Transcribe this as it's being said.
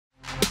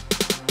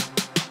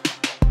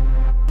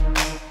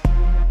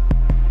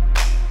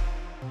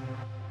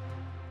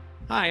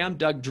Hi, I'm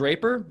Doug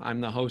Draper. I'm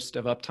the host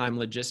of Uptime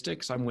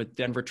Logistics. I'm with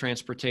Denver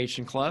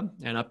Transportation Club,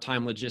 and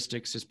Uptime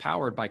Logistics is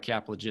powered by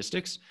Cap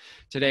Logistics.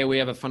 Today we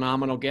have a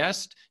phenomenal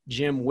guest,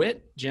 Jim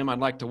Whitt. Jim, I'd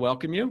like to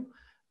welcome you.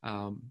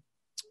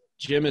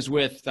 Jim is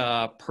with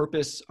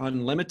Purpose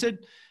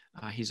Unlimited.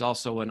 He's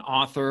also an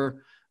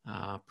author,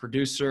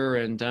 producer,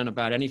 and done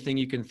about anything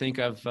you can think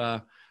of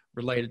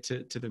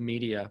related to the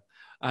media.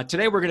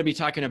 Today we're going to be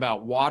talking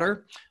about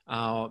water,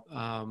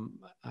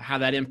 how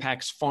that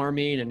impacts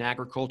farming and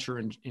agriculture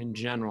in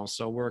general.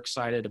 So we're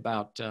excited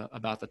about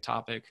the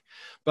topic.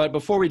 But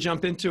before we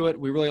jump into it,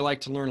 we really like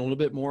to learn a little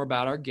bit more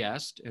about our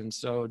guest. And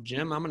so,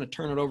 Jim, I'm going to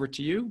turn it over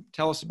to you.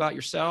 Tell us about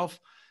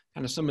yourself,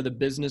 kind of some of the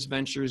business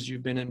ventures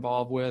you've been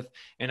involved with,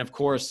 and of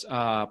course,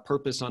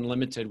 Purpose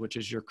Unlimited, which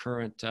is your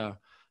current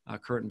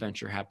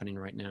venture happening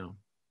right now.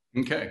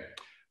 Okay.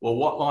 Well,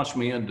 what launched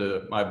me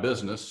into my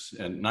business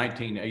in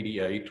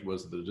 1988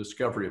 was the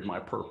discovery of my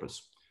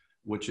purpose,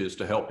 which is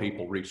to help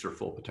people reach their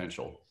full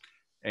potential.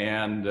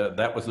 And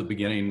that was the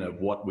beginning of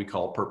what we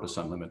call Purpose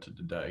Unlimited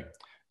today.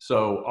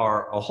 So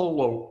our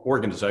whole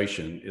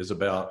organization is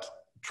about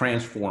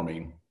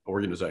transforming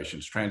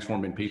organizations,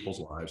 transforming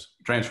people's lives,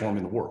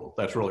 transforming the world.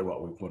 That's really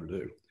what we want to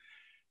do.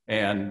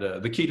 And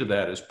the key to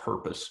that is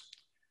purpose.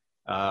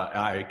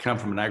 I come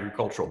from an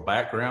agricultural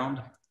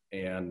background.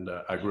 And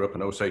I grew up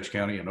in Osage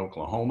County in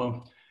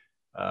Oklahoma,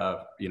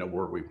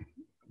 where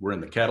we're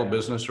in the cattle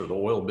business or the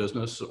oil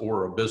business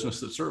or a business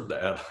that served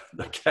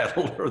the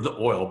cattle or the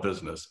oil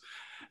business.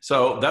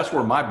 So that's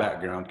where my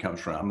background comes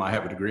from. I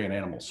have a degree in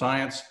animal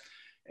science,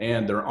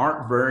 and there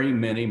aren't very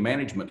many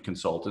management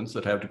consultants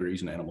that have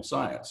degrees in animal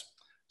science.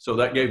 So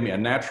that gave me a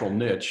natural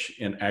niche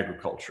in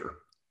agriculture.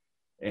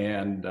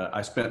 And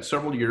I spent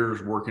several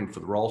years working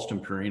for the Ralston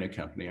Purina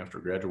Company after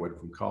I graduated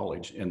from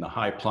college in the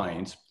High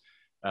Plains,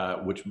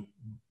 which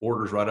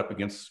borders right up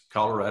against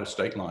Colorado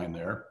state line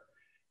there.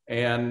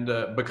 And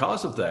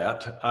because of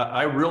that,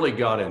 I really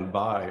got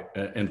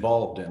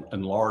involved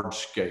in large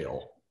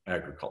scale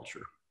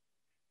agriculture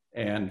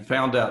and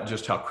found out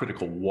just how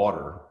critical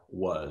water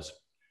was.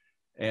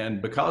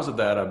 And because of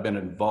that, I've been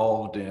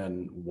involved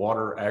in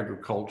water,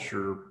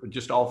 agriculture,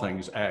 just all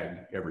things ag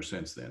ever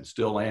since then.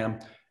 Still am,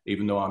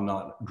 even though I'm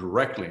not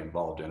directly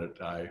involved in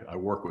it. I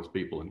work with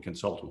people and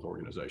consult with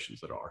organizations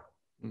that are.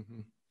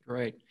 Mm-hmm.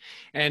 Great.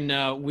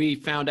 And we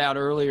found out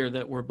earlier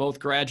that we're both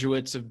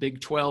graduates of Big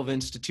 12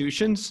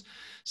 institutions.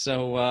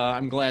 So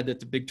I'm glad that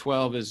the Big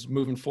 12 is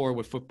moving forward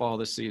with football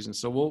this season.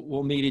 So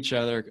we'll meet each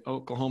other.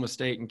 Oklahoma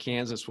State and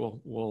Kansas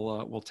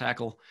will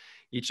tackle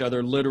each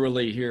other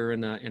literally here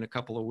in a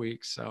couple of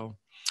weeks. So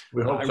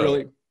we hope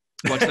so.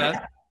 What's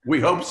that? We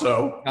hope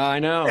so. I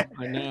know.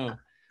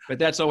 But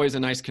that's always a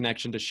nice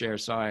connection to share,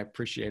 so I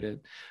appreciate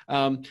it.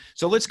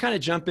 So let's kind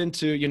of jump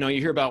into, you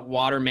hear about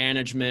water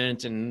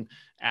management and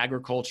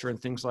agriculture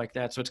and things like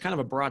that. So it's kind of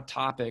a broad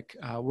topic.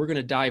 We're going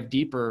to dive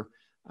deeper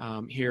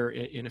here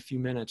in a few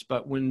minutes.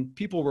 But when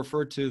people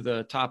refer to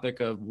the topic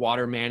of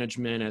water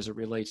management as it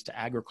relates to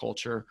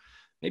agriculture,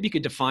 maybe you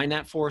could define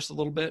that for us a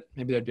little bit.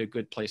 Maybe that'd be a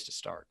good place to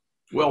start.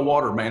 Well,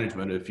 water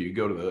management, if you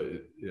go to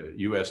the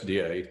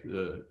USDA,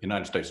 the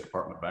United States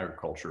Department of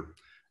Agriculture,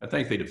 I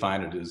think they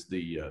define it as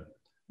the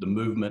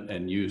movement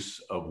and use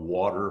of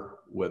water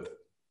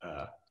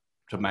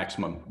to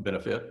maximum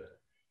benefit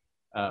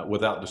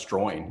without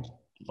destroying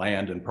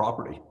land and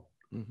property.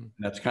 Mm-hmm.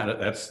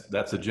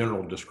 That's a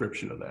general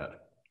description of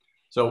that.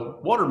 So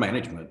water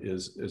management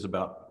is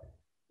about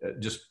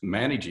just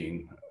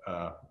managing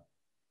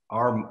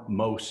our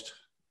most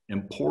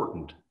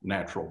important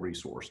natural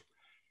resource.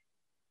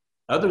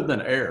 Other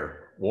than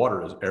air,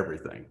 water is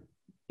everything.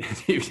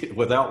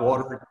 Without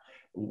water,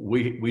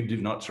 we do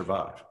not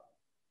survive.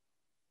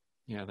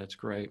 Yeah, that's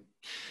great.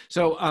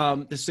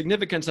 So the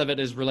significance of it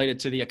is related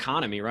to the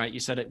economy, right? You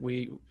said it.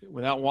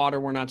 Without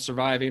water, we're not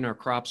surviving. Our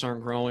crops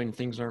aren't growing.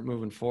 Things aren't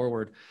moving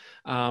forward.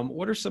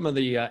 What are some of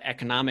the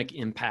economic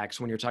impacts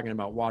when you're talking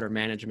about water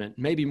management?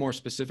 Maybe more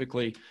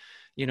specifically,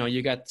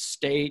 you got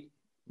state,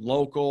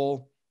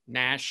 local,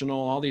 national,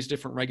 all these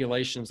different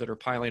regulations that are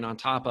piling on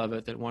top of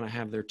it that want to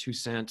have their 2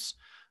 cents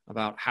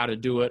about how to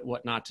do it,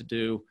 what not to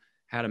do,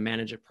 how to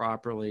manage it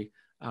properly.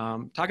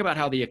 Talk about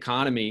how the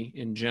economy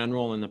in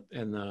general and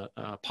the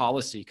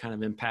policy kind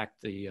of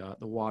impact the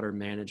water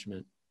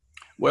management.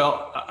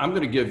 Well, I'm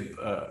going to give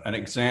an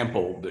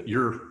example that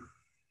your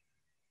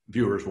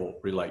viewers will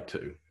relate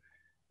to.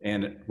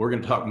 And we're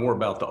going to talk more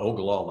about the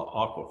Ogallala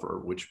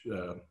aquifer, which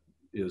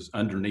is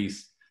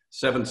underneath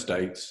 7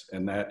 states,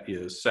 and that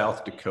is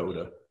South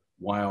Dakota,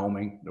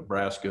 Wyoming,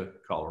 Nebraska,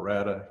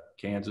 Colorado,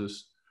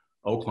 Kansas,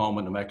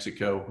 Oklahoma, New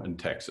Mexico, and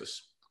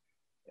Texas.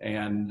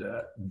 And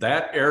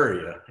that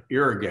area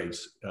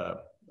irrigates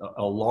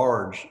a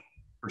large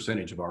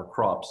percentage of our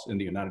crops in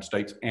the United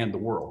States and the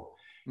world.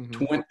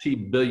 Mm-hmm.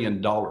 $20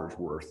 billion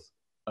worth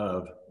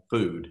of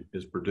food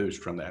is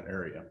produced from that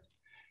area.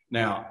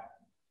 Now,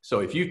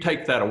 so if you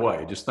take that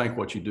away, just think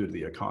what you do to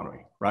the economy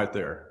right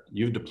there.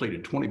 You've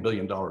depleted $20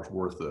 billion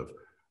worth of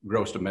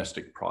gross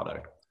domestic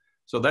product.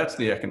 So that's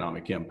the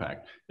economic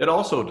impact. It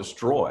also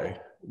destroys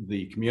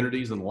the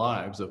communities and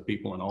lives of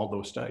people in all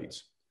those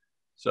states.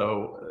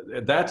 So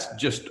that's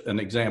just an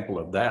example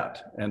of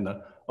that. And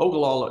the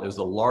Ogallala is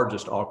the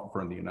largest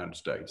aquifer in the United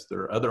States.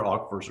 There are other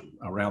aquifers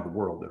around the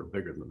world that are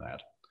bigger than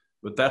that.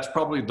 But that's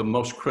probably the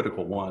most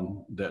critical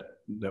one that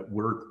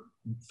we're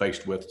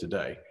faced with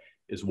today,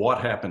 is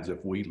what happens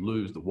if we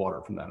lose the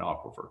water from that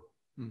aquifer.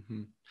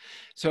 Mm-hmm.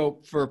 So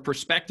for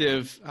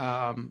perspective,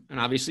 and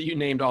obviously you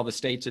named all the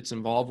states it's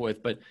involved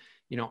with, but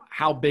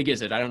how big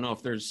is it? I don't know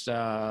if there's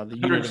the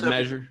unit of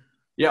measure.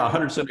 Yeah,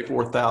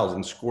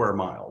 174,000 square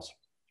miles.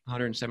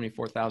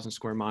 174,000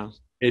 square miles.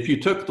 If you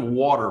took the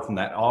water from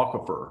that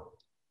aquifer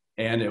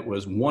and it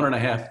was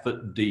 1.5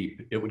 foot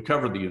deep, it would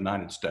cover the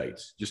United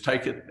States. Just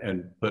take it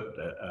and put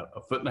a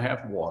 1.5 foot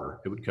of water,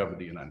 it would cover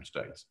the United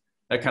States.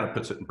 That kind of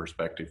puts it in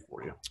perspective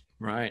for you.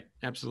 Right.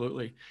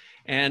 Absolutely.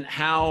 And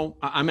how,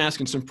 I'm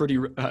asking some pretty,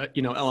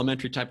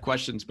 elementary type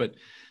questions, but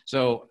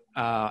so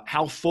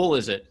how full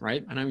is it,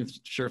 right? I'm not even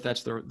sure if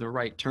that's the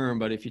right term,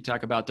 but if you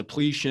talk about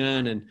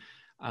depletion and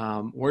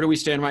where do we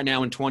stand right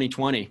now in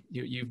 2020?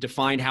 You've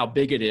defined how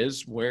big it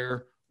is.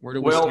 Where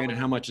do we stand and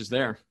how much is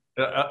there?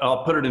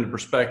 I'll put it into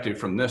perspective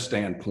from this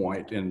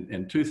standpoint.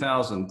 In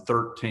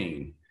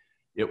 2013,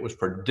 it was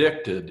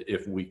predicted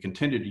if we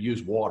continued to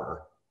use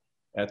water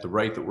at the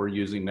rate that we're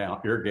using now,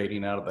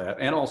 irrigating out of that,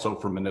 and also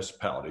for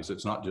municipalities.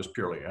 It's not just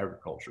purely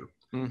agriculture.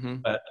 Mm-hmm.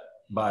 But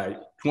by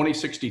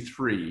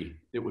 2063,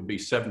 it would be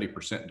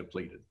 70%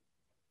 depleted.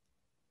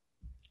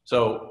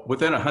 So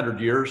within 100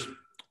 years,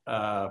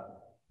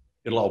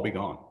 it'll all be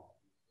gone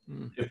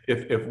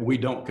if we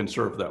don't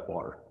conserve that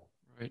water.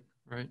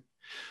 Right.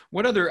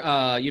 What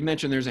other, you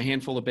mentioned there's a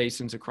handful of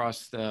basins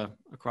across the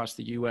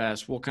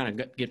U.S. We'll kind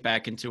of get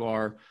back into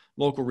our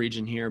local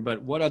region here, but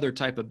what other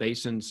type of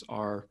basins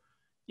are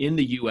in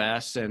the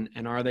U.S. and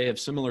are they of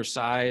similar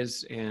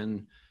size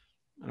and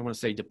I don't want to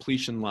say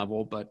depletion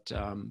level, but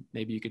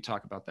maybe you could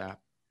talk about that.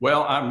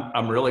 Well,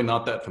 I'm really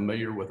not that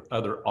familiar with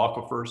other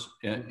aquifers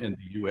in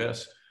the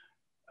U.S.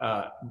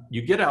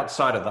 You get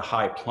outside of the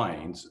high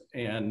plains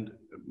and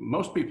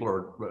most people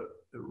are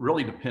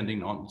really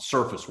depending on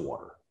surface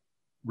water,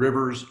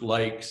 rivers,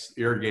 lakes,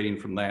 irrigating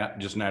from that,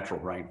 just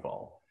natural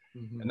rainfall.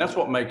 Mm-hmm. And that's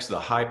what makes the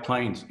high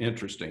plains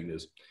interesting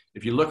is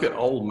if you look at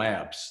old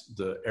maps,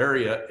 the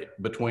area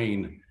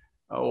between,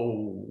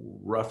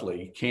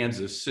 roughly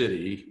Kansas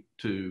City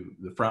to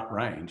the Front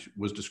Range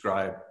was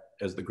described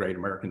as the Great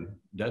American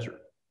Desert.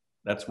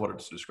 That's what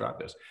it's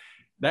described as.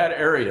 That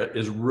area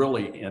is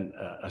really in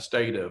a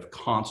state of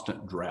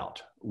constant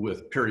drought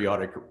with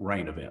periodic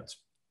rain events.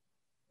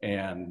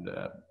 And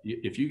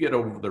if you get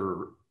over there,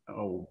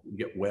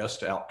 get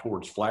west out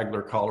towards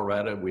Flagler,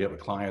 Colorado, we have a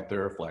client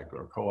there,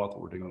 Flagler Co-op that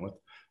we're dealing with.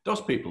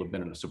 Those people have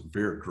been in a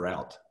severe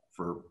drought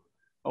for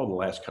the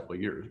last couple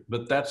of years,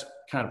 but that's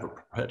kind of a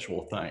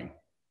perpetual thing.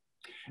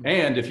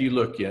 And if you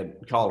look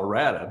at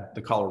Colorado,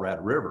 the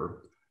Colorado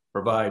River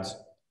provides,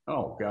 I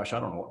don't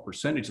know what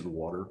percentage of the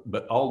water,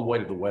 but all the way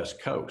to the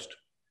West Coast.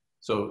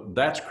 So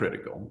that's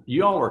critical.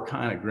 You all are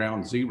kind of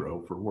ground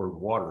zero for where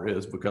water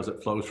is because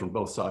it flows from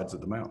both sides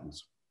of the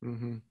mountains.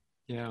 Mm-hmm.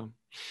 Yeah.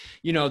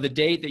 The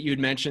date that you'd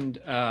mentioned,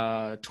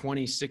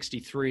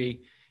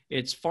 2063,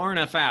 it's far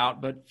enough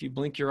out, but if you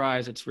blink your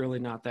eyes, it's really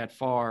not that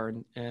far.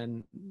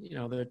 And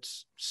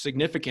that's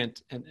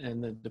significant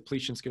and the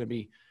depletion is going to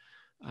be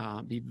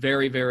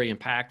very, very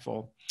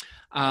impactful.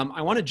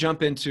 I want to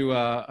jump into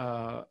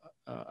a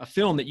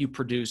film that you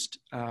produced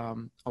a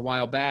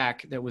while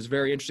back that was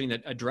very interesting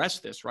that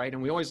addressed this, right?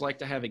 And we always like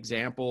to have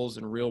examples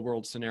and real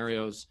world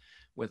scenarios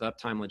with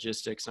Uptime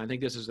Logistics. And I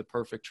think this is the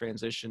perfect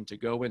transition to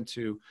go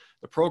into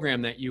the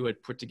program that you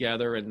had put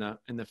together in the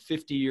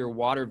 50-year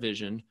water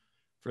vision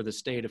for the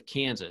state of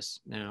Kansas.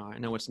 Now, I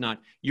know it's not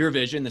your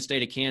vision. The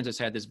state of Kansas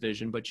had this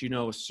vision, but you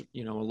know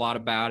a lot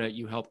about it.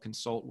 You help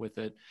consult with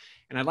it.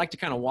 And I'd like to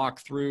kind of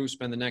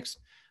spend the next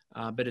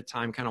bit of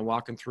time kind of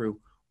walking through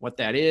what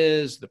that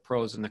is, the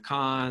pros and the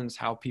cons,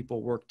 how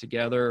people work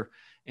together,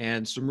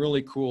 and some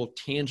really cool,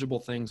 tangible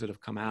things that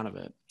have come out of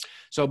it.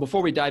 So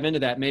before we dive into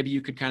that, maybe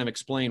you could kind of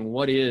explain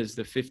what is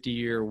the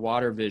 50-year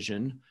water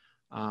vision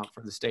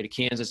for the state of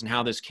Kansas and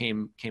how this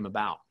came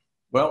about.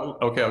 Well,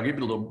 okay, I'll give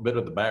you a little bit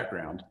of the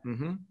background.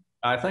 Mm-hmm.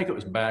 I think it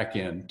was back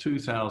in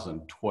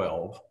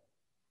 2012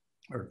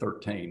 or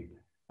 13.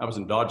 I was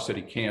in Dodge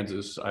City,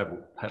 Kansas. I've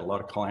had a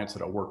lot of clients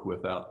that I work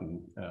with out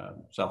in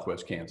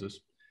Southwest Kansas.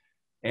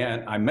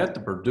 And I met the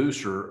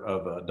producer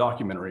of a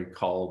documentary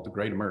called The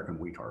Great American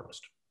Wheat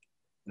Harvest.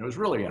 And it was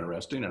really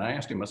interesting. And I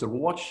asked him, I said,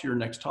 well, what's your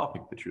next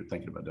topic that you're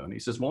thinking about doing? He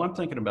says, well, I'm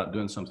thinking about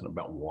doing something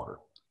about water.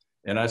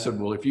 And I said,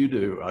 well, if you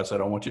do, I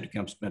said, I want you to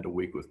come spend a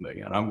week with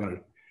me. And I'm going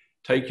to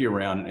take you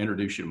around and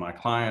introduce you to my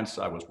clients.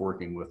 I was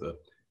working with an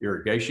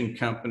irrigation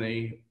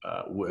company,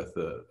 with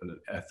an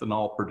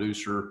ethanol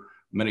producer,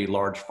 many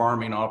large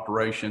farming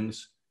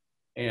operations.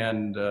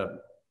 And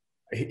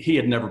he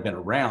had never been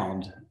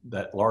around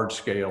that large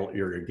scale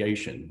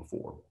irrigation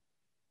before.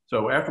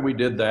 So after we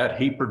did that,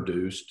 he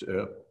produced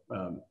a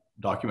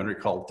documentary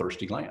called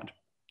Thirsty Land.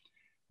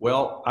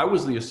 Well, I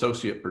was the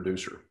associate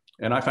producer,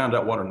 and I found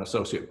out what an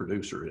associate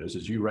producer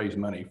is you raise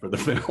money for the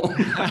film.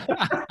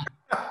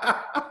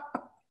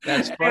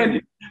 That's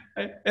funny.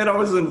 And I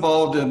was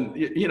involved in,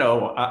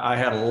 I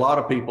had a lot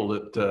of people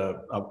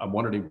that I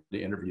wanted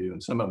to interview,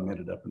 and some of them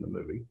ended up in the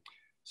movie.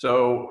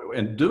 So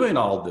in doing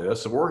all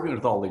this, working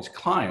with all these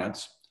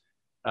clients,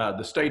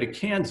 the state of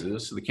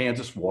Kansas, the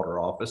Kansas Water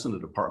Office and the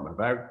Department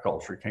of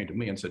Agriculture came to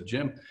me and said,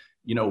 Jim,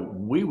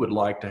 we would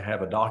like to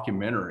have a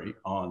documentary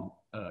on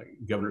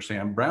Governor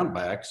Sam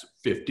Brownback's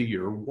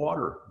 50-year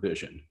water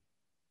vision.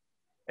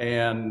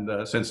 And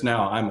since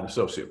now I'm an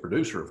associate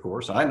producer, of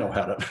course, I know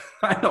how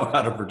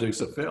to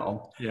produce a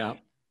film. Yeah.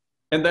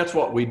 And that's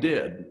what we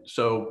did.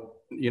 So,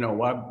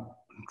 I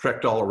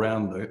trekked all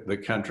around the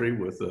country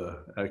with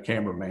a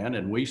cameraman,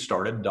 and we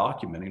started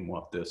documenting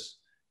what this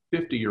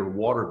 50-year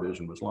water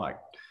vision was like.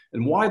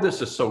 And why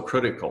this is so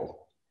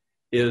critical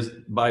is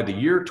by the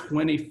year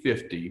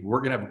 2050, we're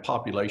going to have a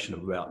population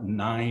of about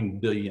 9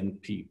 billion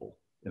people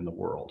in the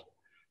world.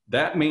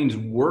 That means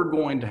we're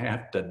going to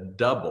have to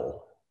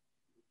double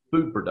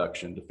food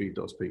production to feed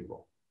those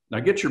people. Now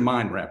get your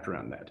mind wrapped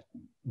around that.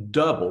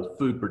 Double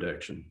food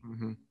production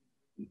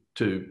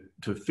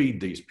to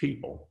feed these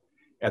people.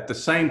 At the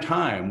same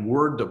time,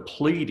 we're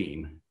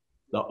depleting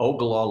the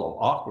Ogallala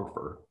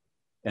aquifer,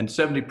 and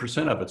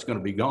 70% of it's going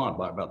to be gone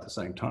by about the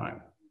same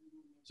time.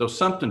 So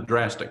something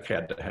drastic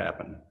had to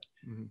happen.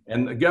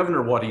 And the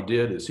governor, what he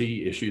did is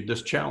he issued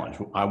this challenge.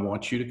 I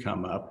want you to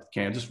come up,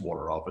 Kansas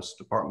Water Office,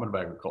 Department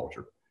of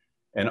Agriculture,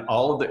 and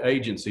all of the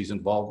agencies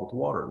involved with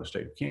water in the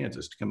state of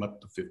Kansas to come up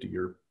with the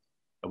 50-year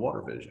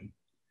water vision.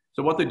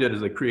 So what they did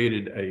is they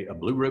created a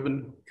blue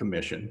ribbon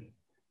commission,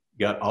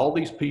 got all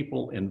these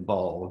people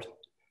involved,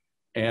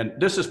 and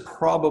this is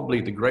probably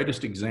the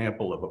greatest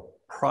example of a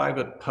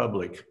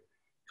private-public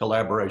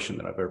collaboration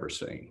that I've ever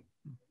seen.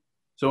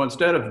 So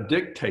instead of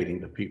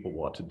dictating to people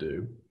what to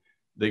do,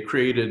 they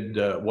created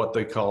what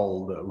they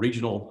called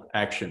regional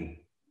action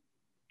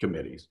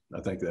committees. I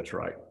think that's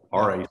right,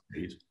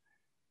 RACs.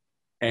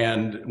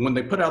 And when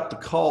they put out the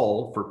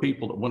call for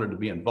people that wanted to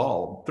be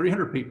involved,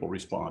 300 people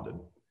responded.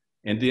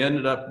 And they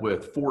ended up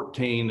with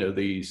 14 of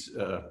these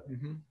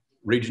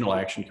regional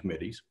action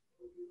committees.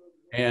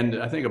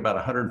 And I think about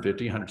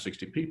 150,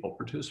 160 people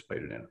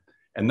participated in it.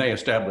 And they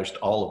established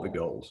all of the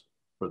goals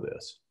for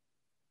this.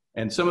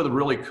 And some of the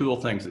really cool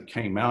things that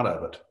came out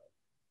of it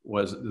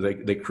was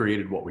they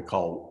created what we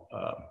call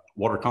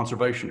water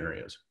conservation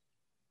areas.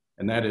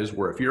 And that is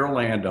where if you're a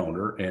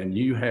landowner and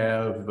you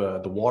have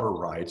the water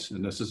rights,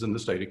 and this is in the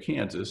state of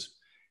Kansas,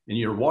 and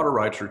your water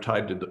rights are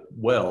tied to the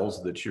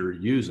wells that you're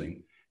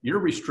using, you're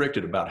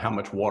restricted about how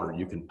much water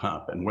you can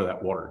pump and where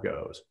that water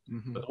goes.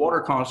 But the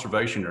water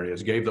conservation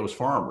areas gave those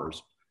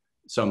farmers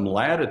some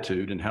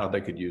latitude in how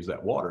they could use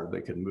that water.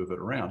 They could move it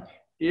around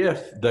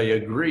if they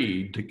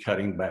agreed to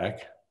cutting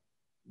back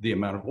the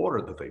amount of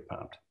water that they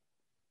pumped.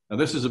 Now,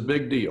 this is a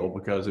big deal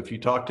because if you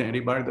talk to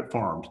anybody that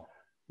farms,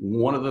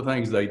 one of the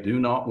things they do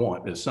not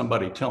want is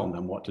somebody telling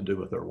them what to do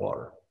with their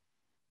water.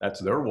 That's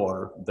their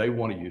water. They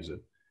want to use it.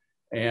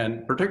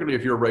 And particularly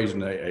if you're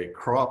raising a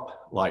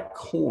crop like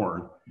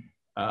corn,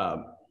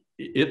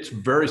 it's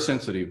very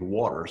sensitive to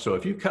water. So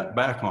if you cut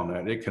back on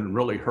that, it can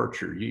really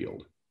hurt your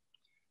yield.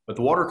 But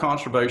the water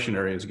conservation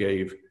areas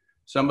gave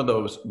some of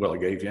those, well,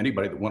 it gave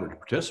anybody that wanted to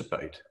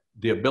participate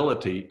the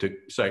ability to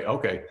say,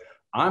 okay,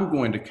 I'm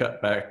going to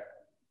cut back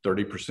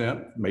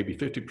 30%, maybe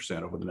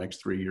 50% over the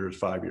next 3 years,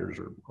 5 years,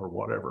 or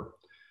whatever.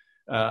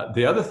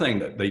 The other thing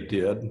that they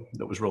did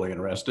that was really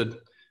interesting,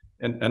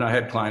 and I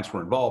had clients who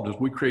were involved, is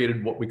we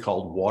created what we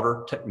called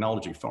water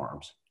technology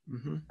farms.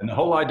 And the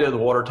whole idea of the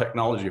water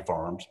technology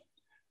farms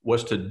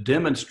was to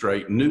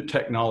demonstrate new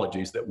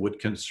technologies that would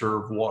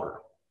conserve water.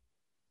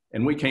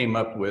 And we came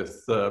up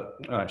with,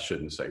 I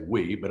shouldn't say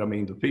we, but I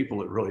mean the people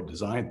that really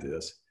designed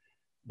this,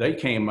 they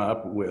came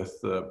up with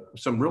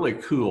some really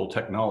cool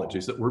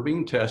technologies that were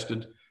being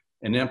tested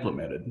and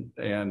implemented.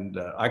 And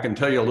I can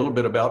tell you a little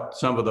bit about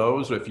some of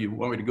those if you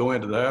want me to go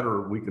into that,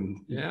 or we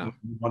can move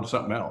on to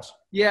something else.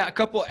 Yeah, a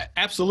couple,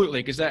 absolutely,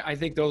 because I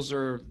think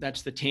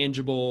that's the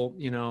tangible,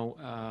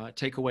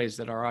 takeaways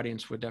that our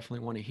audience would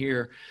definitely want to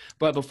hear.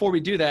 But before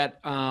we do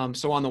that,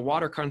 so on the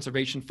water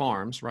conservation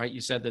farms, right,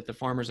 you said that the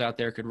farmers out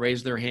there could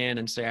raise their hand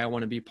and say, I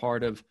want to be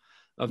part of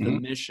the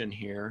mission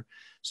here.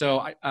 So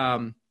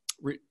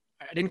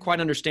I didn't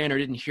quite understand or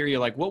didn't hear you,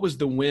 like, what was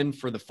the win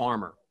for the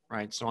farmer?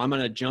 Right. So I'm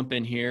going to jump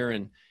in here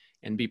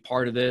and be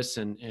part of this.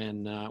 And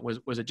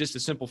was it just a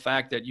simple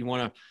fact that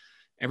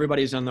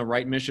everybody's on the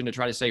right mission to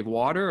try to save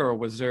water, or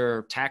was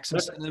there tax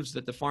incentives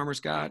that the farmers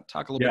got?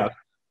 Talk a little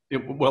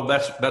bit. Well,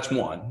 that's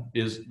one.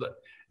 Is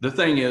the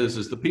thing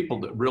is the people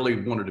that really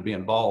wanted to be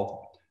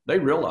involved, they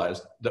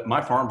realized that my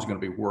farm's going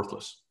to be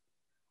worthless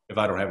if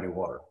I don't have any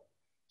water.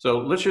 So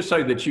let's just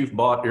say that you've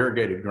bought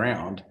irrigated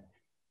ground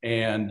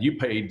and you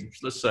paid,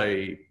 let's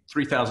say,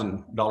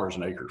 $3,000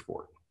 an acre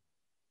for it.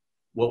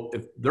 Well,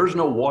 if there's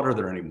no water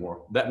there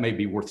anymore, that may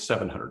be worth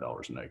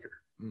 $700 an acre.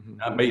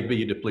 That may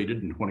be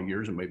depleted in 20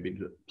 years and may be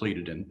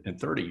depleted in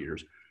 30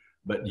 years.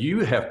 But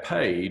you have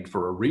paid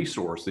for a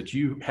resource that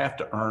you have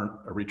to earn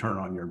a return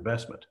on your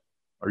investment,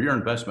 or your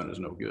investment is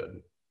no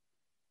good.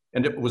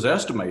 And it was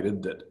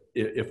estimated that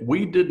if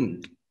we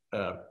didn't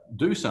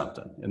do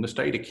something in the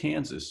state of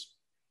Kansas,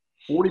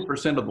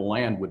 40% of the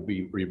land would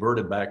be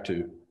reverted back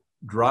to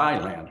dry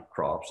land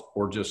crops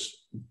or just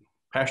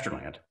pasture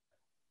land.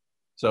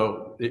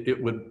 So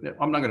it would,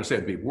 I'm not going to say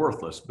it'd be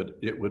worthless, but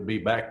it would be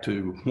back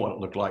to what it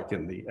looked like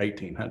in the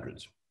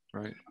 1800s.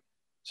 Right.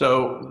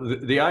 So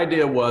the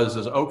idea is,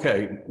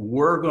 okay,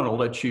 we're going to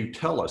let you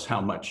tell us how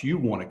much you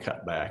want to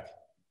cut back.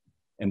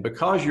 And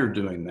because you're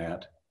doing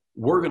that,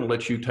 we're going to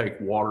let you take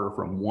water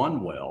from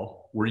one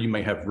well where you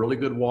may have really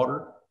good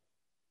water,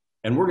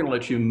 and we're going to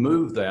let you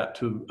move that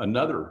to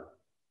another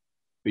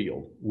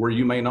field where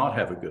you may not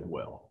have a good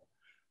well.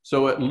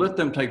 So it let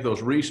them take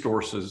those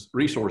resources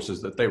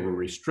that they were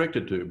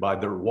restricted to by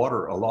their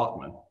water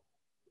allotment,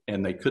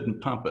 and they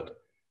couldn't pump it,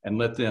 and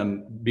let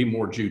them be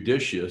more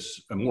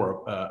judicious and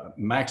more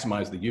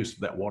maximize the use of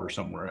that water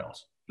somewhere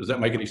else. Does that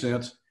make any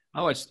sense?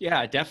 Oh, it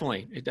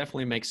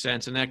definitely makes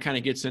sense. And that kind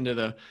of gets into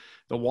the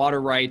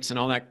water rights and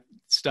all that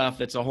stuff.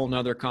 That's a whole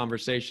nother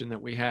conversation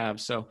that we have.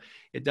 So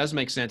it does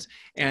make sense.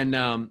 And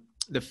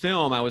the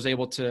film, I was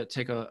able to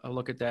take a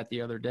look at that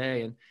the other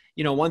day. And,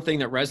 you know, one thing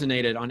that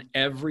resonated on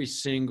every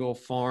single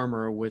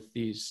farmer with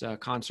these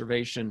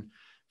conservation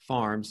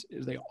farms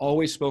is they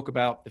always spoke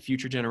about the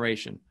future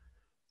generation.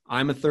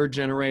 I'm a third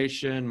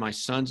generation, my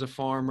son's a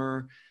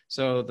farmer.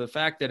 So the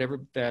fact that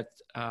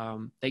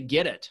they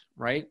get it,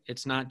 right?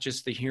 It's not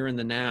just the here and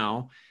the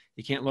now.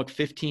 You can't look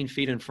 15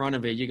 feet in front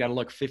of you. You got to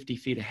look 50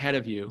 feet ahead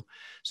of you.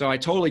 So I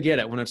totally get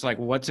it when it's like,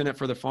 what's in it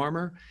for the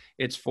farmer?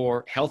 It's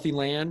for healthy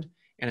land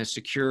and a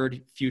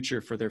secured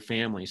future for their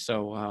family.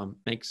 So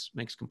makes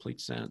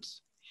complete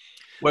sense.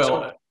 Well,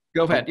 so,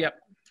 go ahead. Yep.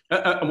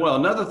 Well,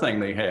 another thing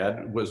they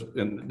had was,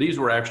 and these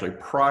were actually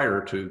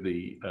prior to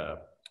the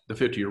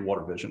 50-year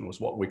water vision, was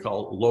what we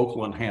call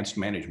local enhanced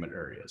management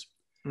areas.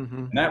 Mm-hmm.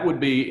 And that would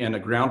be in a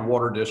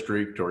groundwater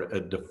district or a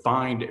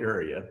defined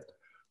area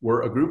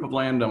where a group of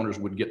landowners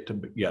would get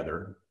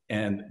together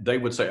and they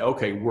would say,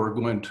 okay, we're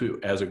going to,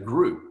 as a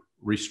group,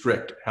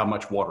 restrict how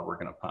much water we're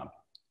going to pump.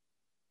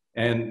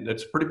 And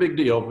it's a pretty big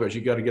deal because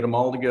you got to get them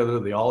all together.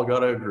 They all got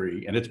to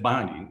agree, and it's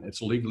binding.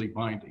 It's legally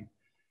binding.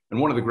 And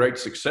one of the great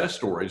success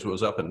stories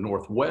was up in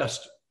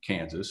Northwest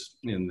Kansas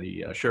in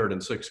the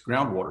Sheridan 6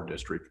 groundwater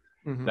district.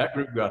 Mm-hmm. That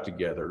group got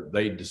together.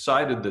 They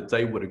decided that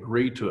they would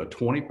agree to a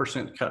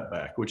 20%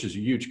 cutback, which is a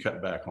huge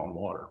cutback on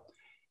water.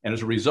 And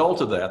as a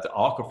result of that, the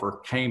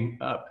aquifer came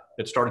up.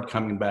 It started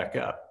coming back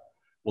up.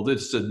 Well,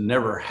 this had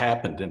never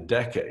happened in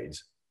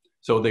decades.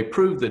 So they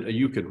proved that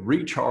you could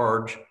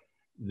recharge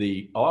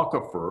the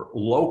aquifer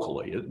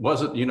locally. It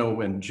wasn't,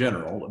 in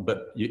general,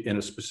 but in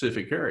a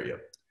specific area.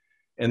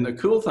 And the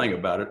cool thing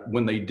about it,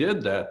 when they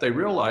did that, they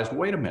realized,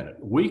 wait a minute,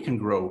 we can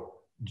grow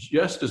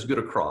just as good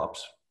of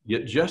crops,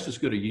 get just as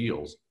good of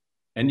yields,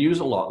 and use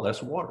a lot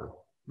less water.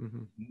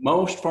 Mm-hmm.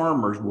 Most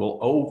farmers will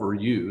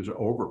overuse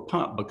or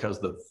overpump because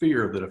of the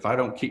fear that if I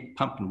don't keep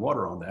pumping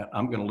water on that,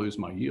 I'm going to lose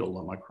my yield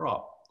on my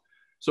crop.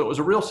 So it was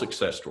a real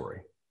success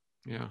story.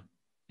 Yeah.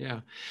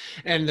 Yeah.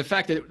 And the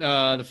fact that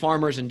the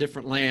farmers in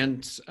different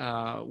lands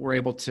were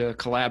able to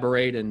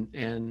collaborate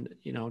and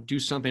do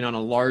something on a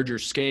larger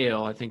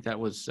scale, I think that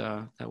was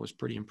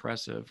pretty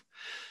impressive.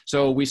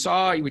 So we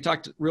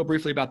talked real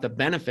briefly about the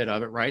benefit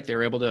of it, right? They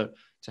were able to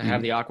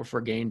have the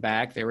aquifer gain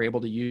back. They were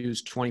able to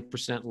use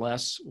 20%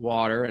 less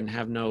water and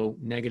have no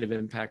negative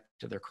impact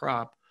to their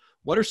crop.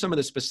 What are some of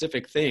the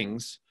specific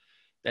things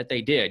that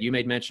they did? You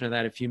made mention of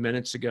that a few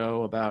minutes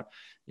ago about,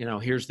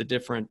 here's the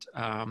different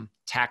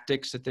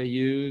tactics that they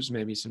use,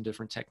 maybe some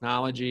different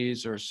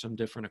technologies or some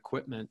different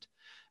equipment.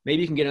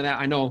 Maybe you can get into that.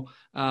 I know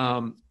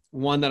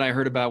one that I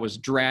heard about was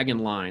dragon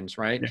lines,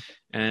 right? Yeah.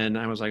 And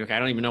I was like, okay, I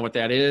don't even know what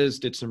that is.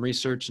 Did some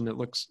research and it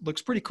looks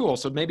pretty cool.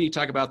 So maybe you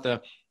talk about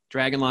the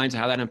dragon lines,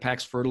 how that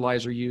impacts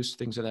fertilizer use,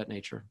 things of that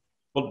nature.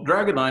 Well,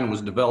 dragon line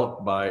was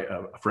developed by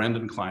a friend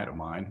and client of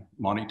mine,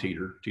 Monty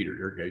Teeter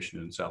Irrigation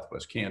in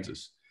Southwest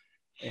Kansas.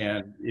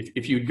 And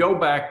if you go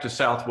back to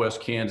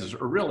Southwest Kansas,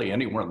 or really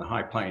anywhere in the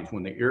high plains,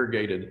 when they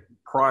irrigated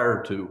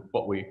prior to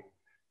what we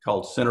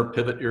called center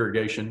pivot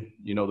irrigation,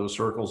 those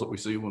circles that we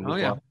see when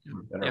we fly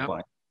in our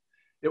plane,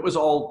 it was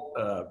all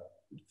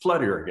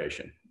flood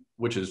irrigation,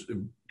 which is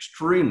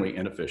extremely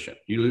inefficient.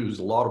 You lose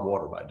a lot of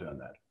water by doing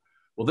that.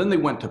 Well, then they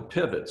went to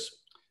pivots,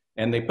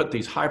 and they put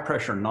these high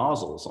pressure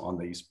nozzles on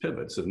these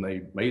pivots, and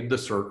they made the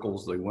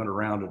circles. They went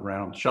around and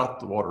around, shot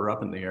the water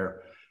up in the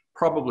air.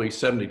 Probably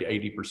 70 to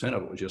 80%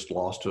 of it was just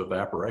lost to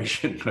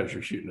evaporation because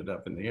you're shooting it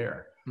up in the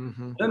air.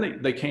 Mm-hmm. Then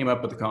they came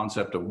up with the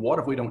concept of what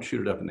if we don't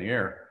shoot it up in the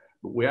air,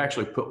 but we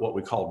actually put what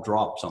we call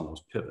drops on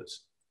those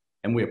pivots.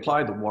 And we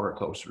applied the water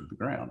closer to the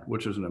ground,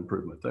 which is an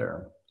improvement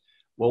there.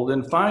 Well,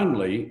 then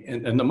finally,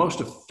 and the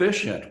most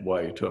efficient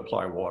way to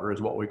apply water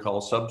is what we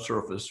call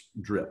subsurface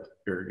drip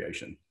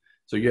irrigation.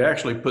 So you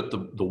actually put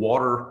the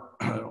water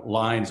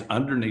lines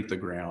underneath the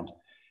ground,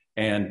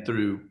 and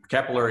through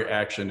capillary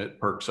action, it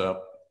perks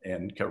up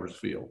and covers the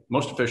field.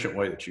 Most efficient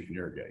way that you can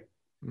irrigate.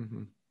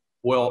 Mm-hmm.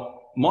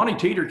 Well, Monty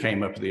Teeter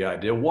came up with the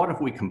idea, what if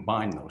we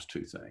combine those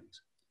two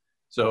things?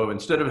 So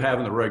instead of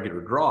having the regular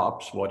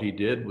drops, what he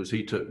did was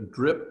he took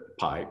drip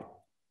pipe,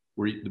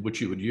 which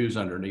you would use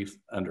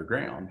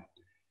underground,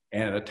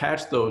 and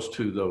attached those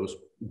to those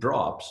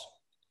drops.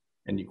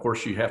 And of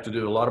course, you have to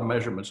do a lot of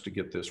measurements to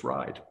get this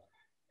right.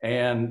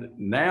 And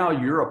now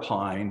you're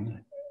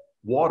applying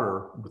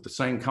water with the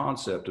same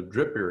concept of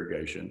drip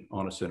irrigation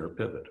on a center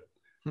pivot.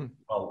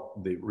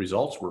 Well, the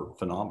results were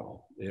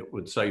phenomenal. It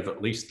would save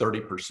at least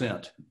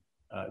 30%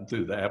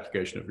 through the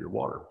application of your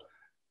water.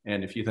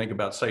 And if you think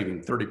about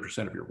saving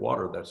 30% of your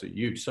water, that's a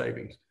huge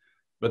savings.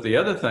 But the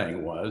other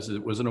thing was,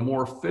 it was in a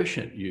more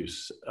efficient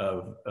use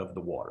of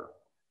the water.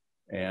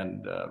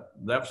 And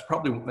that's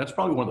probably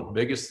one of the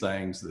biggest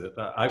things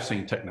that I've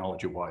seen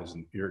technology-wise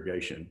in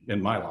irrigation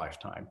in my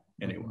lifetime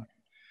anyway.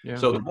 Yeah.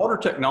 So the water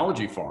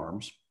technology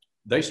farms,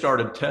 they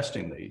started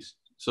testing these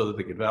so that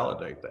they could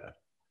validate that.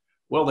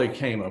 Well, they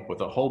came up with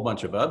a whole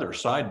bunch of other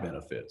side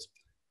benefits,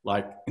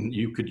 like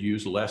you could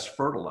use less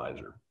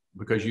fertilizer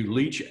because you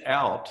leach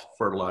out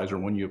fertilizer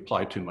when you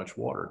apply too much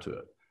water to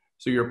it.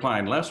 So you're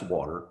applying less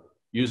water,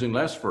 using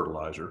less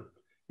fertilizer.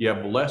 You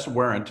have less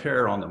wear and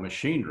tear on the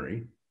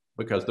machinery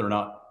because they're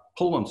not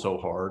pulling so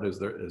hard as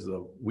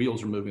the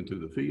wheels are moving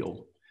through the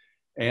field.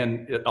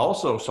 And it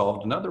also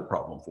solved another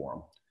problem for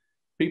them.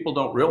 People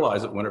don't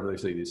realize it whenever they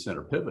see these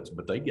center pivots,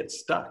 but they get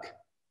stuck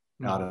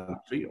out in the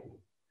field.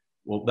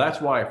 Well, that's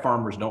why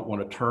farmers don't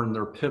want to turn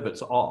their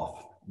pivots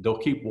off. They'll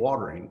keep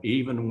watering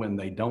even when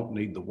they don't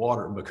need the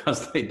water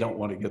because they don't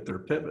want to get their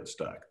pivot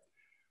stuck.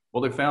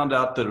 Well, they found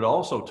out that it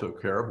also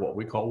took care of what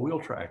we call wheel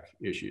track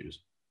issues.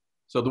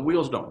 So the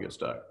wheels don't get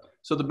stuck.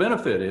 So the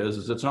benefit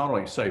is it's not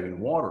only saving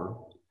water,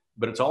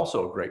 but it's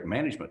also a great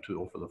management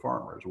tool for the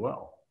farmer as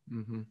well.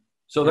 Mm-hmm.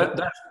 So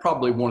that's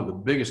probably one of the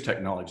biggest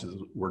technologies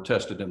that were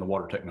tested in the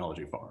water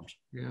technology farms.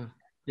 Yeah.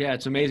 Yeah,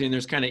 it's amazing.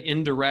 There's kind of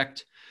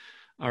indirect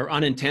or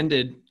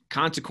unintended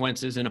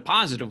consequences in a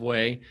positive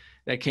way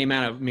that came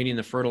out of meaning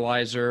the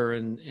fertilizer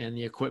and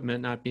the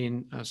equipment not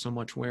being so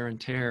much wear and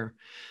tear.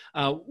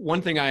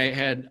 One thing I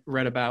had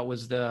read about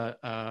was the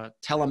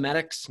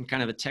telematics and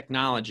kind of the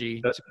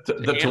technology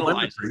the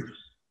telemetry.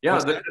 Yeah,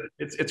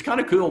 it's kind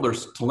of cool.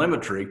 There's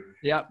telemetry.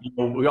 Yeah.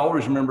 We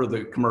always remember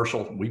the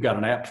commercial. We've got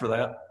an app for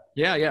that.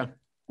 Yeah, yeah.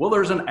 Well,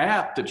 there's an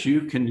app that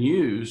you can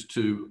use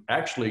to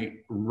actually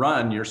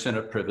run your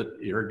center pivot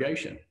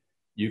irrigation.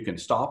 You can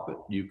stop it,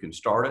 you can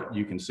start it,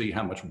 you can see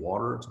how much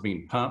water it's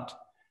being pumped,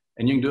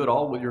 and you can do it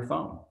all with your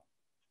phone.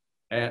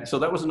 And so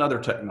that was another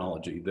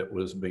technology that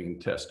was being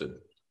tested.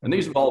 And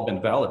these have all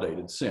been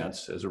validated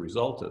since as a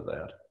result of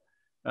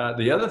that.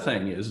 The other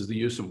thing is the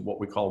use of what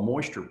we call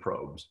moisture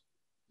probes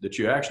that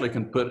you actually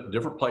can put at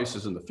different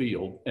places in the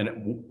field, and it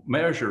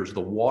measures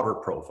the water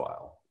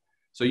profile.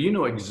 So you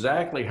know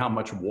exactly how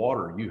much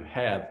water you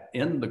have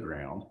in the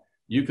ground.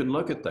 You can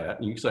look at that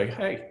and you can say,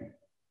 hey,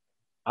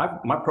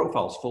 my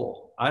profile's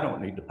full. I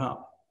don't need to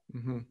pump.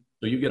 Mm-hmm.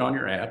 So you get on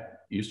your app,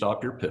 you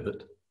stop your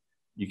pivot,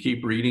 you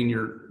keep reading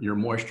your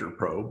moisture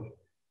probe,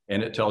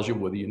 and it tells you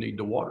whether you need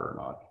to water or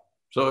not.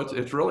 So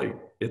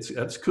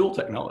it's cool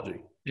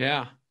technology.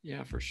 Yeah.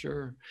 Yeah, for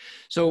sure.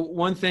 So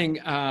one thing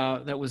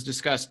that was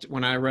discussed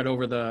when I read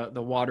over the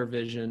water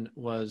vision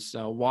was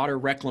water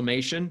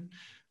reclamation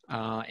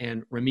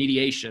and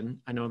remediation.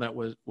 I know that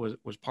was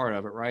part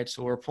of it, right?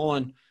 So we're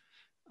pulling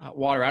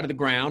water out of the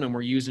ground and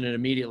we're using it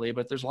immediately,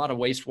 but there's a lot of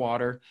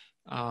wastewater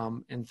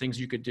and things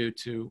you could do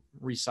to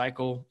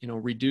recycle,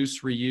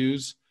 reduce,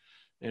 reuse,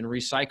 and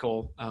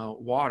recycle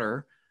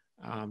water.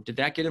 Did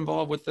that get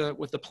involved with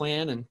the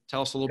plan? And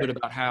tell us a little bit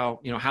about how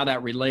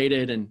that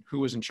related and who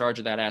was in charge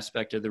of that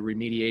aspect of the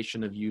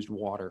remediation of used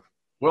water.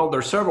 Well, there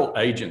are several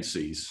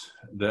agencies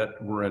that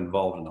were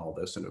involved in all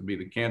this, and it would be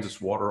the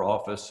Kansas Water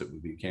Office, it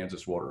would be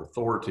Kansas Water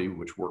Authority,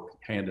 which work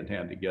hand in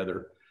hand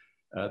together,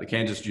 the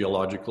Kansas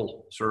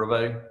Geological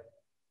Survey.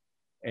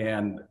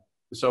 And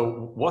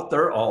so what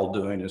they're all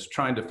doing is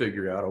trying to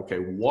figure out, okay,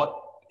 what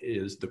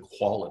is the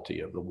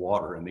quality of the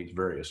water in these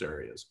various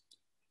areas?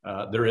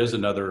 There is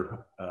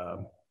another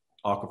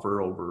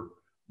aquifer over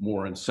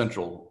more in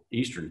central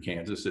eastern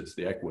Kansas. It's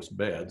the Equus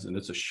beds, and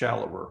it's a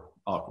shallower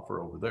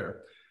aquifer over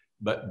there.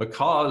 But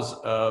because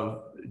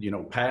of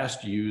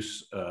past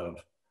use of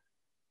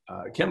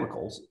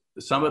chemicals,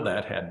 some of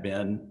that had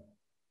been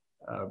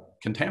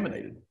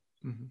contaminated.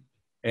 Mm-hmm.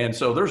 And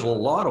so there's a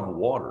lot of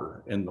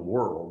water in the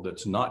world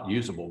that's not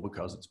usable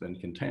because it's been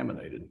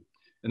contaminated.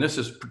 And this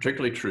is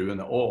particularly true in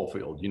the oil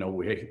field.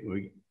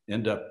 We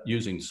end up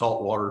using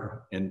salt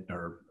water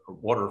or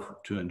water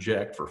to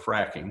inject for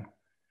fracking.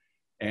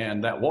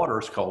 And that water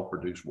is called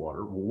produced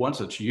water. Well,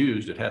 once it's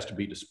used, it has to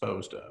be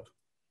disposed of.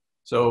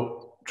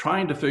 So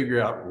trying to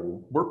figure out,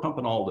 well, we're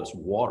pumping all this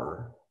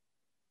water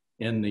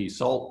in the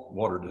salt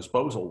water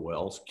disposal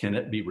wells, can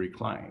it be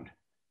reclaimed?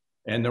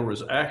 And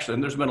there's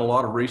been a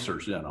lot of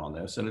research done on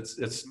this, and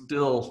it's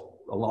still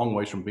a long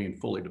ways from being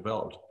fully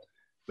developed.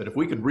 But if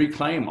we could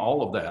reclaim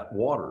all of that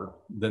water,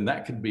 then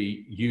that could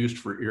be used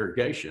for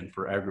irrigation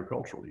for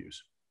agricultural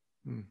use.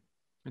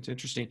 That's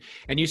interesting.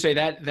 And you say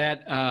that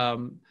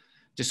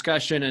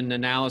discussion and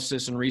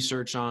analysis and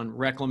research on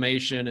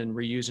reclamation and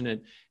reusing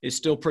it is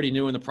still pretty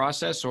new in the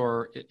process,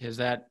 or has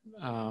that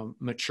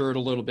matured a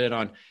little bit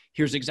on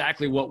here's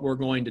exactly what we're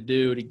going to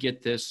do to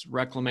get this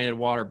reclaimed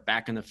water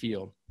back in the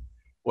field?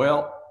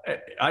 Well,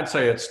 I'd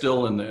say it's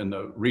still in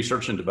the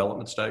research and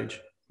development stage.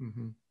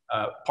 Mm-hmm.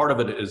 Part of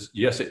it is,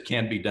 yes, it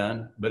can be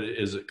done, but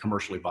is it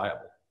commercially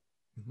viable?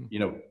 Mm-hmm. You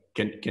know,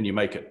 can you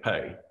make it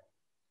pay?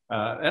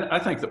 And I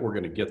think that we're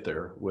going to get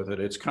there with it.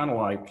 It's kind of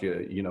like,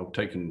 you know,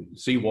 taking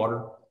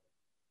seawater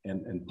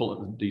and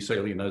pulling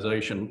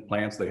desalination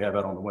plants they have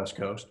out on the West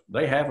Coast.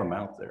 They have them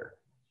out there.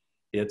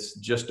 It's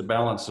just a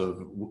balance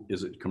of,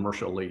 is it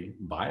commercially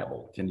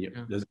viable? Can you,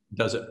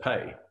 does it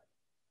pay?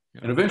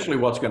 Yeah. And eventually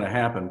what's going to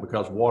happen,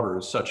 because water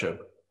is such a,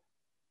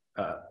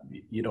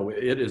 you know,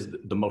 it is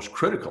the most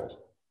critical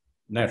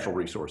natural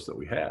resource that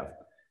we have.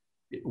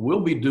 We'll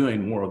be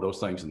doing more of those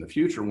things in the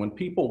future when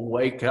people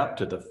wake up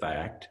to the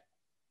fact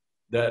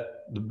that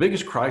the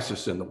biggest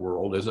crisis in the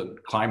world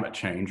isn't climate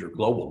change or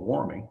global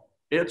warming,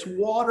 it's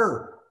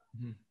water.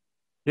 Mm-hmm.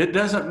 It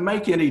doesn't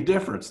make any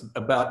difference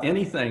about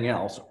anything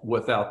else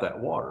without that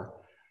water.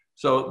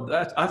 So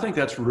I think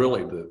that's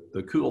really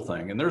the cool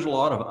thing. And there's a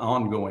lot of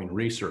ongoing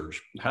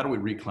research. How do we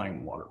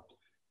reclaim water?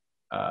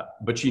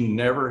 But you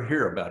never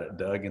hear about it,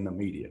 Doug, in the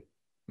media.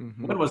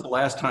 Mm-hmm. When was the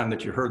last time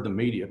that you heard the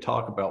media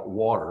talk about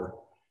water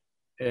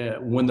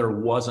when there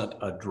wasn't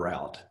a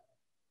drought?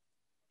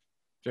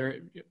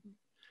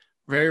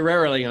 Very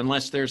rarely,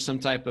 unless there's some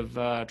type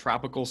of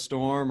tropical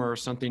storm or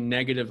something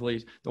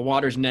negatively, the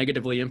water's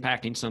negatively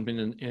impacting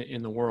something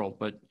in the world.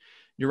 But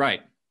you're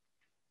right.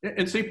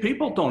 And see,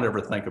 people don't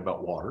ever think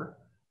about water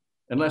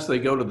unless they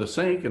go to the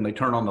sink and they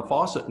turn on the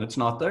faucet and it's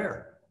not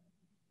there.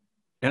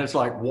 And it's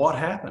like, what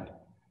happened?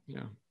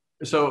 Yeah.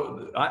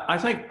 So I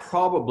think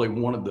probably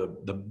one of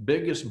the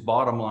biggest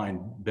bottom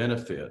line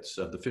benefits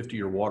of the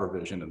 50-year water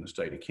vision in the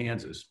state of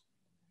Kansas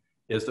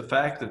is the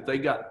fact that they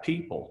got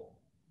people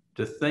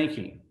to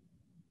thinking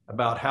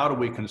about how do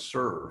we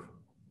conserve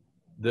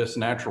this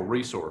natural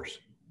resource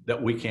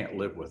that we can't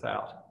live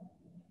without.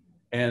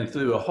 And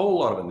through a whole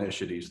lot of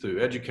initiatives,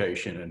 through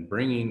education and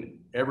bringing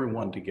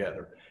everyone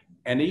together,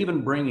 and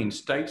even bringing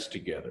states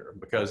together,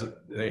 because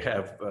they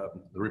have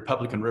the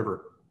Republican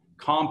River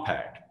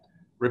Compact.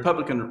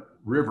 Republican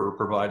River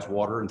provides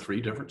water in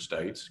 3 different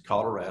states: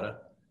 Colorado,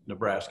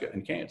 Nebraska,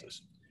 and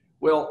Kansas.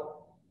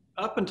 Well,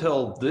 up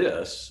until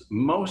this,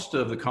 most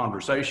of the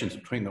conversations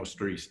between those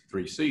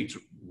three seats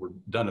were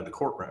done in the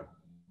courtroom.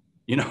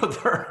 You know,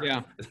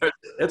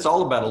 it's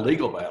all about a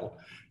legal battle,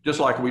 just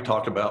like we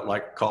talked about,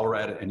 like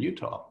Colorado and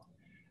Utah.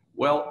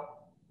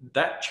 Well,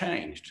 that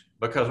changed,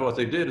 because what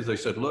they did is they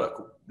said,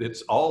 look,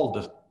 it's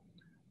all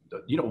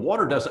you know,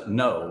 water doesn't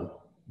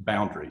know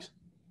boundaries.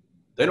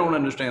 They don't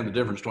understand the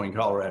difference between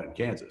Colorado and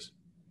Kansas.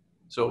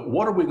 So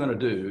what are we going to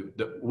do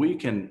that we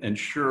can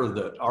ensure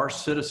that our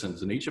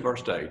citizens in each of our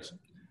states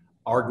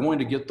are going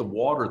to get the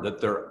water that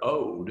they're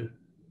owed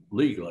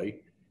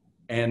legally,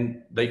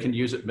 and they can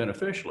use it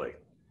beneficially?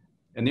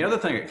 And the other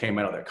thing that came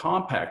out of that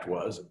compact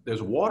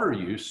is water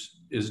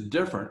use is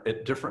different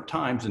at different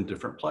times in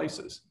different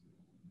places.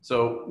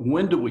 So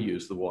when do we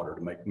use the water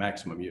to make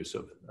maximum use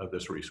of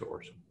this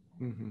resource?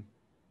 Mm-hmm.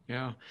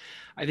 Yeah,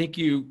 I think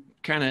you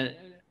kind of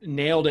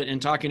nailed it in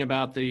talking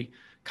about the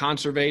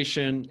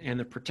conservation and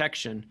the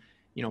protection.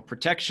 You know,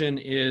 protection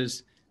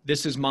is,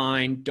 this is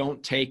mine,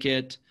 don't take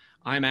it,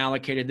 I'm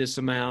allocated this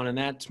amount, and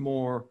that's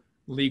more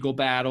legal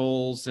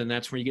battles, and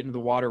that's where you get into the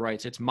water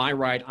rights. It's my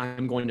right,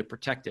 I'm going to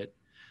protect it.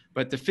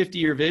 But the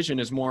 50-year vision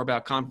is more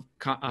about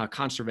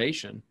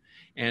conservation.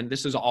 And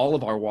this is all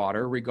of our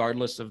water,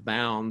 regardless of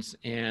bounds.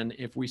 And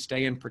if we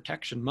stay in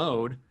protection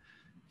mode,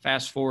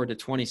 fast forward to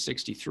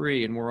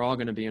 2063, and we're all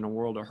going to be in a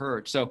world of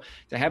hurt. So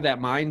to have that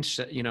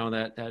mindset, you know,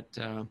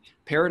 that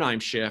paradigm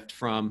shift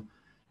from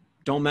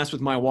don't mess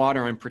with my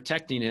water, I'm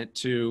protecting it,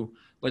 to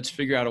let's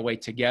figure out a way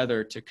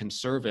together to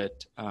conserve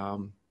it.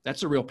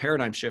 That's a real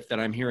paradigm shift that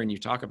I'm hearing you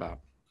talk about.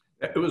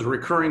 It was a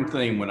recurring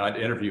theme when I'd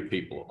interview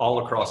people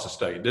all across the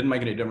state. It didn't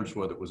make any difference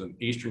whether it was in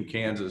eastern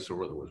Kansas or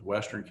whether it was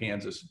western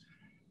Kansas.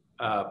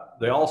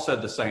 They all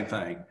said the same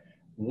thing.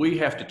 We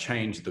have to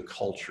change the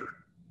culture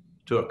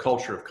to a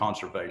culture of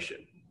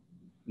conservation,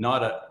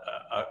 not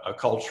a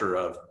culture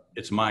of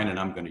it's mine and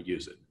I'm going to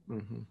use it.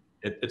 Mm-hmm.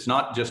 It's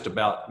not just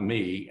about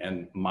me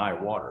and my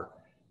water.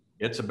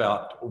 It's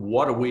about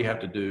what do we have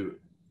to do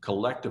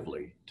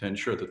collectively to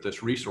ensure that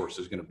this resource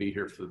is going to be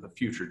here for the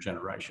future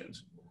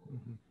generations.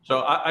 Mm-hmm.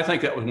 So I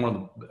think that was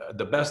one of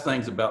the best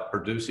things about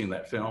producing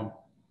that film,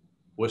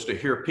 was to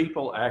hear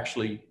people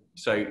actually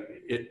say,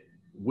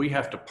 we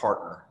have to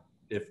partner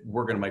if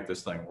we're going to make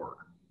this thing work.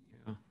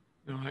 Yeah,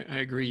 no, I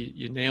agree.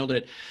 You nailed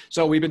it.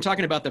 So we've been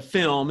talking about the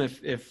film.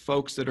 If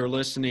folks that are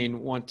listening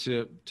want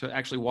to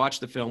actually watch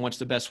the film, what's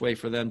the best way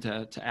for them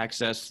to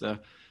access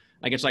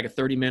like it's like a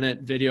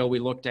 30-minute video we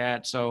looked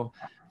at. So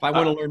if I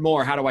want to learn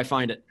more, how do I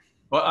find it?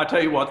 Well, I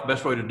tell you what, the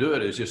best way to do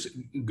it is just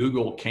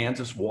Google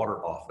Kansas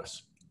Water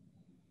Office.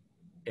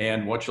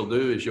 And what you'll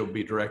do is you'll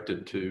be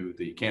directed to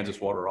the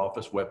Kansas Water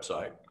Office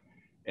website.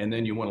 And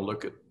then you want to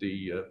look at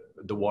the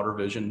Water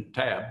Vision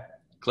tab.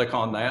 Click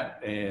on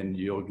that and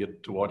you'll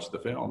get to watch the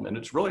film. And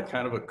it's really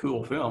kind of a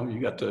cool film.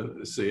 You got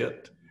to see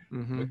it,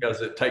 mm-hmm.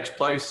 because it takes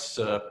place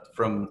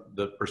from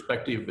the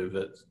perspective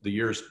of the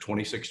year's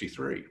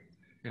 2063.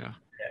 Yeah.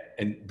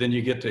 And then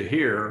you get to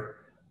hear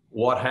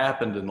what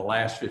happened in the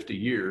last 50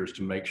 years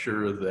to make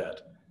sure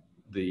that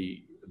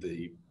the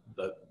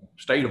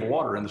state of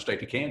water in the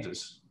state of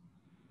Kansas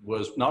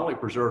was not only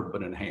preserved,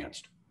 but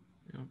enhanced.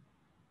 Yeah.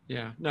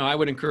 Yeah, no, I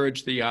would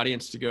encourage the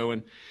audience to go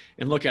and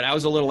look at it. I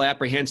was a little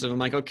apprehensive. I'm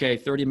like, okay,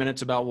 30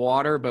 minutes about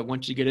water, but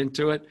once you get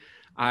into it,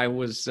 I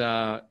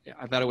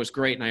thought it was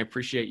great, and I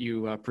appreciate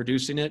you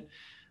producing it.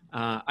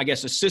 I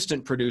guess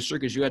assistant producer,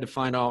 because you had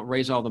to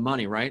raise all the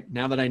money, right?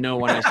 Now that I know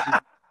what I see.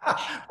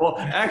 Well,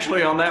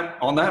 actually, on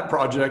that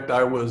project,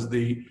 I was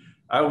the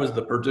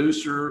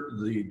producer,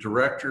 the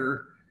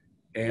director,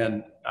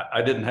 and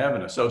I didn't have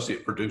an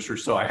associate producer,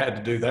 so I had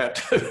to do that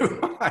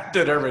too. I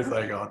did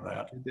everything on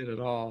that. You did it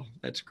all.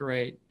 That's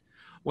great.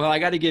 Well, I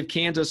got to give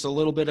Kansas a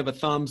little bit of a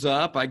thumbs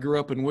up. I grew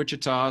up in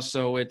Wichita,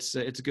 so it's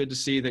good to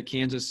see that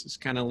Kansas is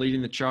kind of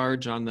leading the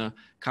charge on the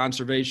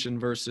conservation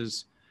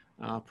versus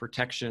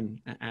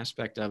protection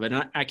aspect of it.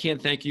 And I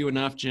can't thank you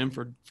enough, Jim,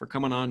 for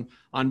coming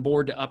on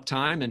board to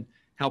Uptime and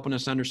helping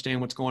us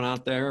understand what's going on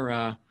out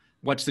there.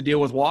 What's the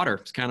deal with water?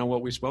 It's kind of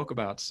what we spoke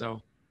about.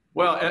 So.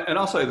 Well, and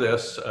I'll say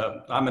this,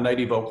 I'm a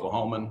native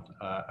Oklahoman.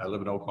 I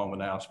live in Oklahoma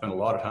now. I've spent a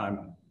lot of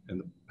time in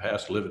the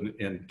past living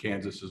in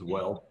Kansas as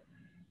well.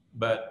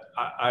 But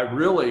I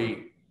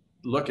really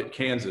look at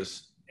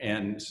Kansas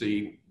and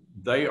see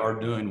they are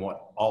doing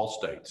what all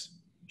states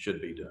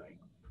should be doing.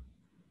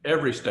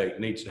 Every state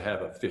needs to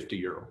have a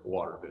 50-year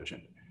water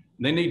vision.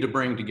 They need to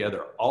bring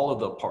together all of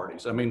the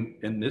parties. I mean,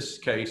 in this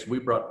case, we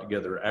brought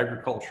together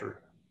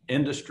agriculture,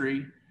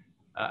 industry.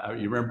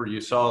 You remember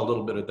you saw a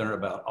little bit of there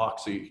about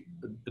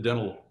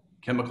Occidental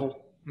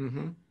Chemical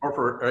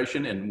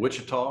Corporation in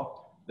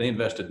Wichita. They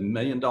invested $1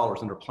 million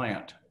in their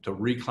plant to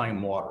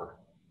reclaim water,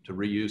 to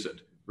reuse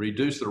it,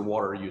 reduce their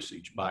water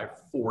usage by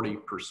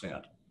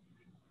 40%.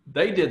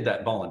 They did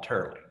that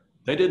voluntarily.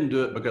 They didn't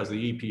do it because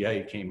the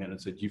EPA came in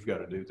and said, you've got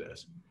to do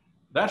this.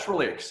 That's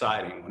really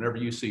exciting whenever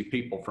you see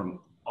people from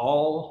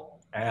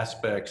all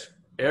aspects,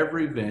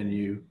 every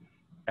venue,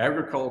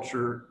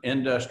 agriculture,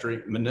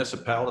 industry,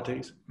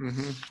 municipalities.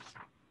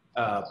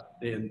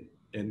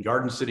 In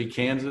Garden City,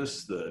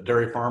 Kansas, the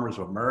Dairy Farmers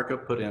of America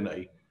put in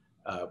a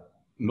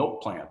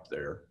milk plant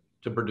there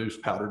to produce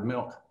powdered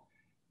milk.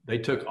 They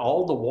took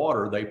all the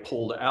water they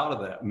pulled out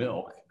of that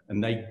milk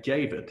and they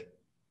gave it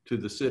to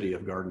the city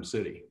of Garden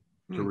City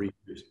to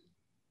reuse.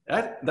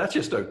 That's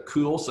just a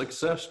cool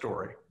success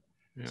story.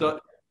 Yeah. So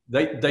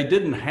they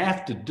didn't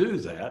have to do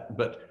that,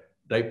 but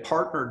they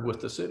partnered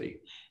with the city.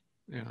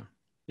 Yeah.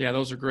 Yeah,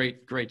 those are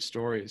great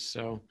stories.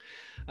 So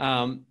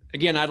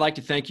again, I'd like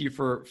to thank you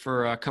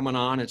for coming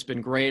on. It's been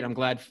great. I'm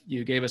glad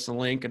you gave us a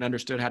link and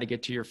understood how to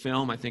get to your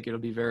film. I think it'll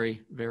be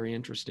very, very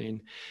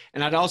interesting.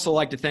 And I'd also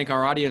like to thank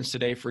our audience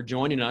today for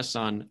joining us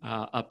on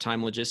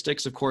Uptime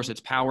Logistics. Of course,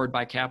 it's powered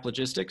by Cap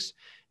Logistics.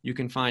 You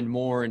can find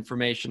more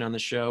information on the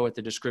show at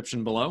the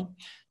description below.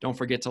 Don't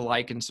forget to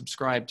like and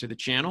subscribe to the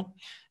channel.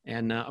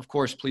 And of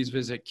course, please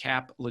visit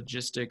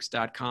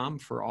caplogistics.com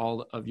for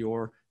all of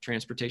your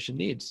transportation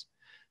needs.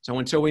 So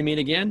until we meet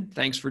again,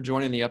 thanks for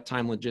joining the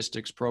Uptime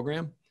Logistics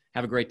program.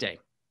 Have a great day.